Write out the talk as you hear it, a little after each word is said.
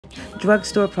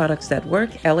Drugstore products that work,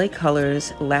 LA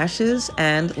Colors, lashes,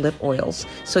 and lip oils.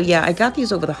 So yeah, I got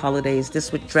these over the holidays.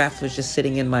 Draft was just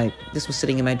sitting in my, this was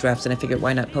sitting in my drafts, and I figured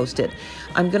why not post it.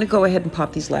 I'm gonna go ahead and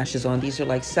pop these lashes on. These are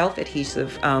like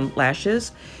self-adhesive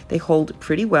lashes. They hold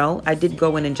pretty well. I did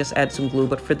go in and just add some glue,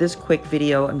 but for this quick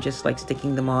video, I'm just like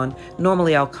sticking them on.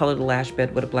 Normally I'll color the lash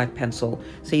bed with a black pencil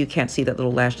so you can't see that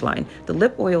little lash line. The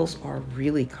lip oils are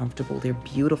really comfortable. They're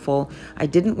beautiful. I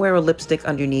didn't wear a lipstick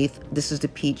underneath. This is the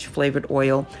peach flavored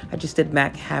oil. I just did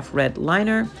MAC half red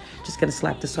liner. Just gonna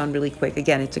slap this on really quick.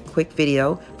 Again, it's a quick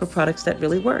video for products that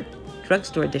really work.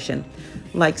 Drugstore edition.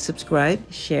 Like, subscribe,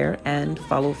 share, and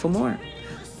follow for more.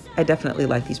 I definitely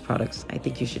like these products. I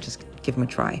think you should just give them a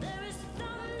try.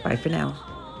 Bye for now.